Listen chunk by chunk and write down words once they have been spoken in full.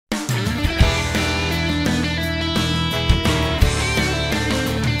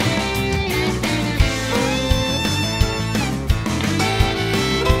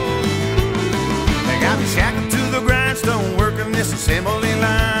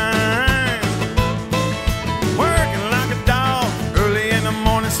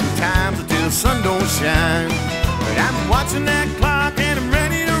shine. But I'm watching that clock and I'm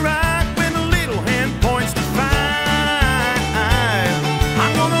ready to rock when the little hand points to 5.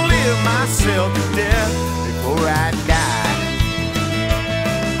 I'm gonna live myself to death before I die.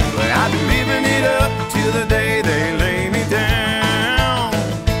 But I've been living it up till the day they lay me down.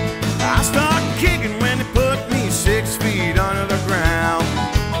 I start kicking when they put me 6 feet under the ground.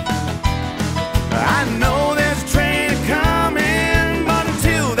 I know there's a train coming, but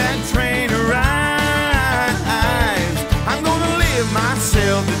until that train arrives, I'm gonna live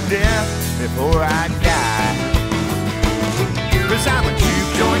myself to death before I die. 'Cause I'm a juke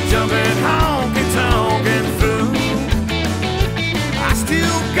joint jumping, honky tonkin' fool. I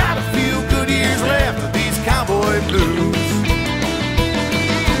still got a few good years left of these cowboy blues.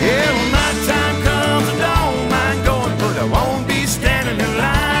 Yeah, when my time comes, I don't mind going, but I won't be standing in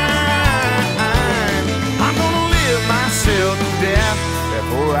line. I'm gonna live myself to death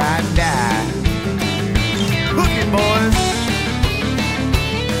before I die. Hook it, boys.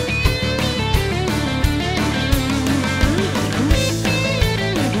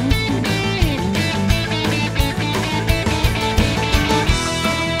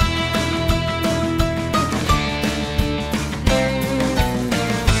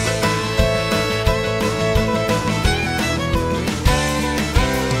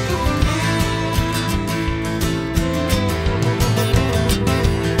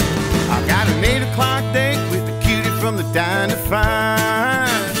 From the dine to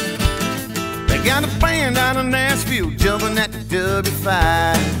 5. They got a band out of Nashville jumping at the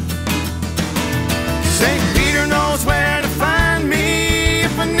W5. St. Peter knows where to find me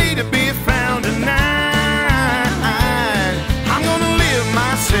if I need to be found tonight. I'm gonna live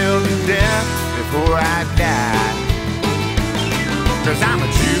myself to death before I die. 'Cause I'm a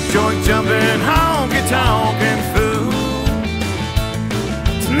juke joint jumping, honky tonkin' fool.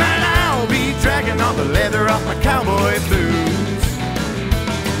 Tonight I'll be dragging all the leather off my cowboy boots.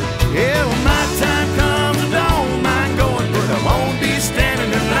 Yeah, well, my